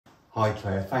Hi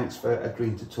Claire, thanks for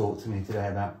agreeing to talk to me today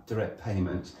about direct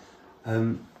payments.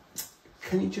 Can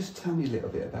you just tell me a little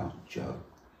bit about Joe?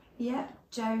 Yeah,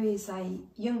 Joe is a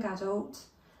young adult,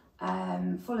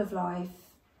 full of life.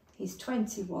 He's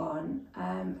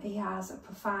 21. He has a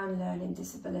profound learning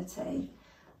disability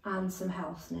and some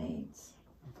health needs.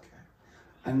 Okay.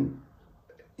 And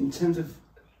in terms of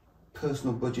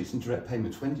personal budgets and direct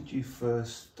payments, when did you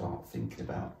first start thinking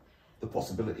about the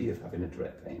possibility of having a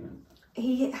direct payment?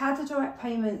 He had a direct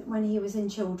payment when he was in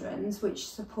children's, which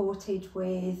supported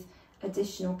with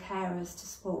additional carers to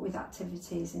support with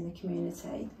activities in the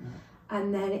community.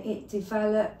 And then it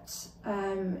developed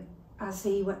as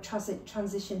he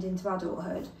transitioned into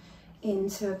adulthood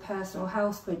into a personal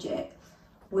health budget,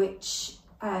 which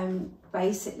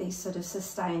basically sort of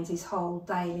sustains his whole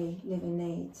daily living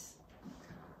needs.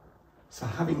 So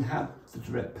having had the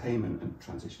direct payment and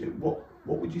transition, what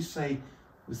would you say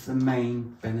was the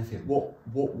main benefit? What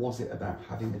was it about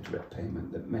having a direct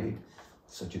payment that made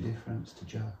such a difference to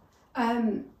Joe?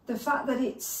 The fact that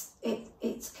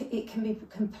it can be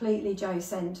completely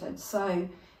Joe-centred, so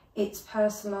it's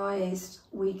personalised.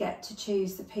 We get to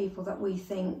choose the people that we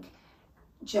think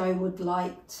Joe would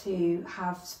like to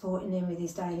have supporting him with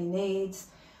his daily needs.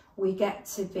 We get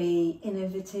to be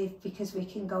innovative because we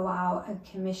can go out and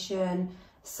commission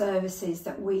services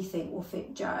that we think will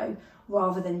fit Joe,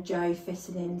 rather than Joe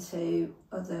fitting into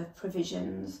other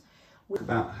provisions.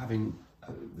 About having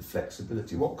the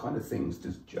flexibility, what kind of things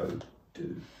does Joe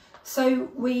do? So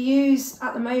we use,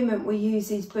 at the moment, we use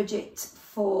his budget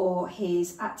for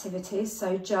his activities.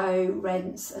 So Joe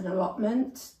rents an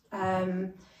allotment.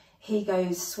 He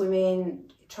goes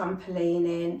swimming,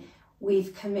 trampolining.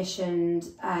 We've commissioned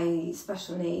a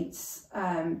special needs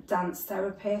dance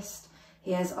therapist.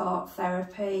 He has art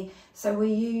therapy. So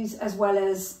we use, as well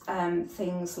as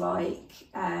things like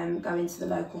going to the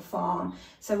local farm.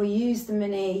 So we use the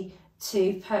money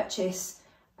to purchase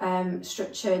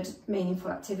structured, meaningful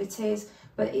activities,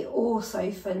 but it also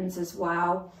funds as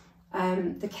well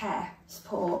the care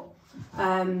support,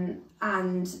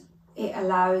 and it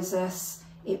allows us,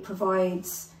 it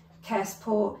provides care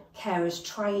support, carers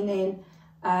training,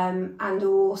 and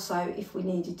also if we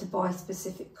needed to buy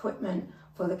specific equipment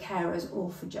for the carers or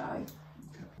for Joe.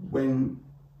 When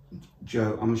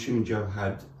Joe, I'm assuming Joe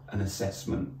had an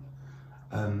assessment,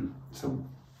 so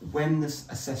when this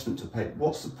assessment took place,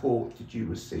 what support did you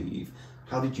receive?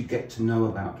 How did you get to know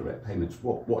about direct payments?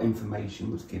 What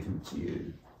information was given to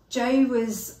you? Joe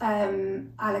was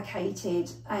allocated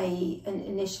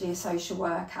initially a social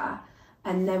worker,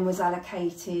 and then was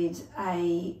allocated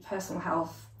a personal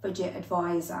health budget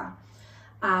advisor,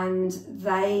 and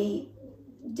they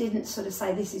didn't sort of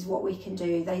say this is what we can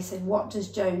do. They said, what does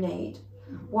Joe need?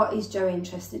 What is Joe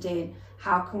interested in?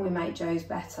 How can we make Joe's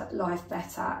life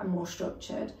better and more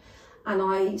structured? And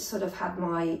I sort of had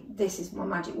this is my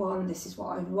magic wand, this is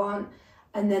what I'd want.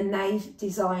 And then they've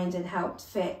designed and helped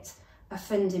fit a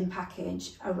funding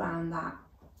package around that.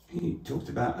 You talked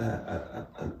about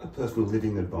a personal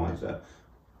living advisor.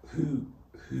 Who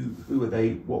are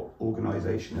they? What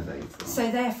organisation are they from?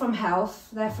 So they're from health.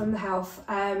 They're from the health.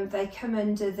 They come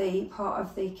under the part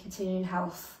of the continuing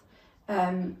health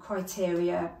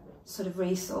criteria sort of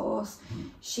resource.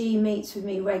 She meets with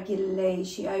me regularly.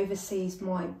 She oversees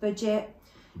my budget.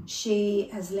 She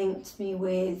has linked me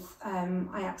with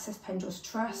I Access Pendles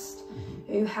Trust,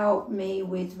 who help me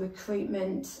with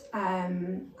recruitment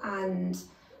and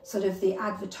sort of the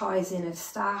advertising of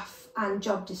staff and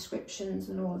job descriptions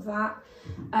and all of that.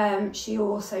 She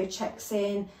also checks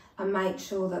in and makes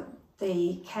sure that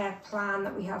the care plan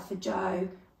that we have for Joe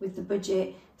with the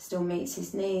budget still meets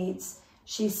his needs.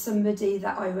 She's somebody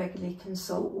that I regularly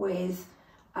consult with,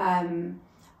 and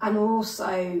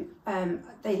also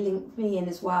they link me in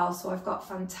as well, so I've got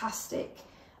fantastic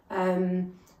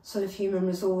sort of human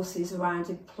resources around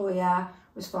employer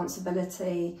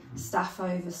responsibility, staff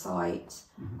oversight,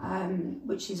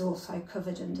 which is also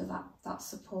covered under that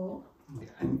support.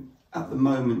 And at the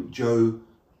moment, Joe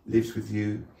lives with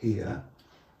you here,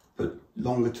 but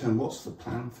longer term, what's the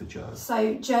plan for Joe?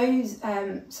 So Joe's,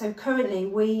 so currently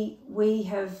we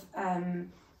have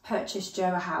purchased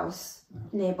Joe a house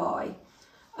nearby,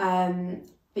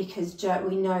 because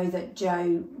we know that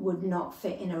Joe would not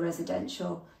fit in a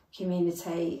residential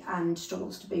community and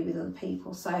struggles to be with other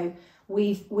people. So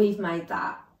we've made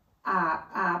that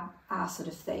our sort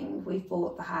of thing. We've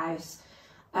bought the house,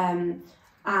 and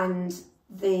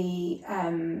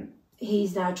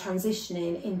he's now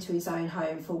transitioning into his own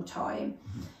home full time.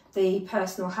 The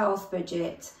personal health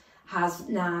budget has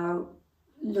now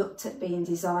looked at being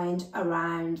designed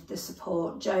around the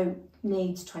support. Joe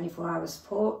needs 24-hour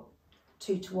support,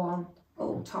 2-to-1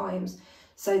 all times.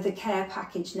 So the care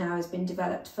package now has been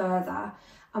developed further,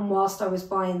 and whilst I was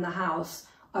buying the house,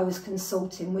 I was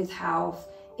consulting with health.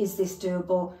 Is this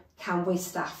doable? Can we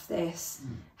staff this?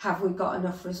 Have we got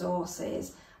enough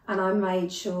resources? And I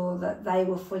made sure that they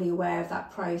were fully aware of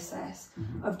that process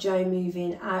of Joe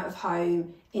moving out of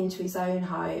home into his own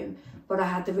home. But I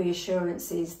had the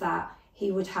reassurances that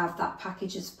he would have that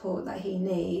package of support that he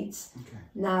needs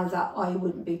now that I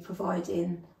wouldn't be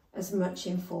providing as much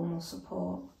informal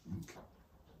support.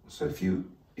 So if you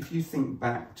think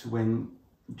back to when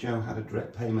Joe had a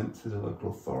direct payment to the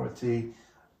local authority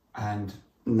and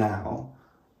now,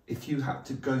 if you had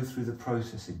to go through the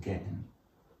process again,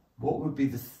 what would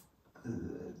be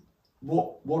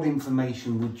what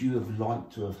information would you have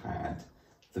liked to have had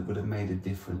that would have made a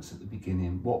difference at the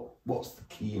beginning? What's the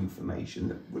key information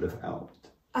that would have helped?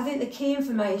 I think the key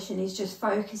information is just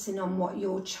focusing on what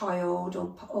your child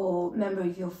or member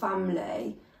of your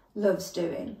family loves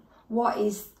doing. What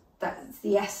is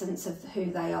the essence of who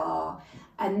they are,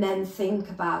 and then think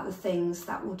about the things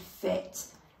that would fit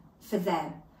for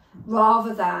them,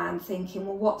 rather than thinking,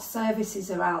 well, what services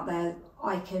are out there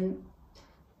I can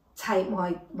take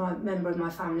my member of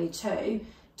my family to.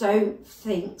 Don't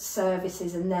think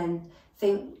services and then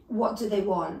think, what do they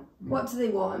want? What do they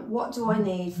want? What do I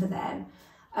need for them?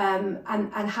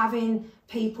 And having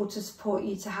people to support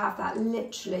you to have that,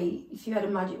 literally, if you had a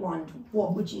magic wand,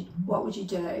 what would you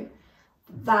do?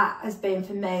 That has been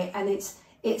for me, and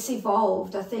it's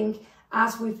evolved. I think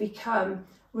as we've become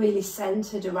really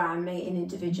centred around meeting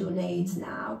individual needs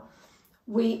now,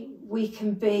 we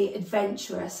can be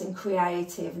adventurous and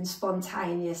creative and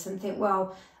spontaneous and think,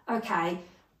 well, okay,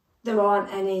 there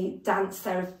aren't any dance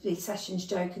therapy sessions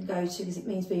Joe can go to because it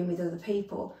means being with other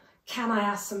people. Can I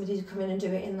ask somebody to come in and do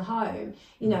it in the home?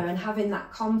 You know, and having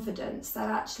that confidence that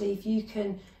actually if you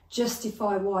can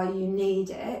justify why you need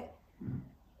it,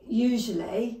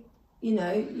 usually, you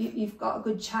know, you've got a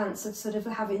good chance of sort of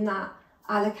having that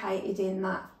allocated in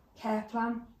that care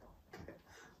plan. Okay.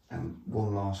 And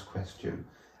one last question.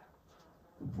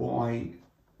 Why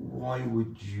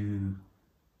would you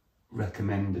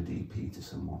recommend a DP to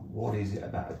someone? What is it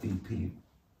about a DP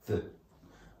that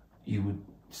you would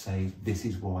say this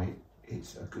is why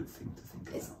it's a good thing to think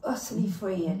about? It's utterly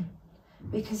freeing,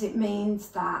 because it means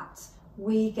that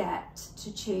we get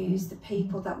to choose the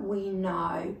people that we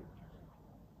know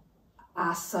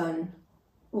our son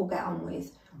will get on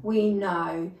with. We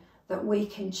know that we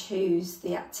can choose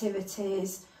the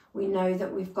activities. We know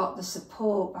that we've got the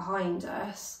support behind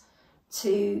us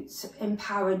to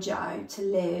empower Joe to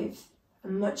live a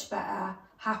much better,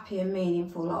 happier,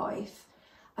 meaningful life.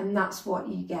 And that's what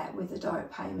you get with a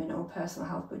direct payment or personal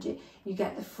health budget. You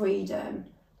get the freedom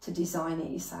to design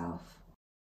it yourself.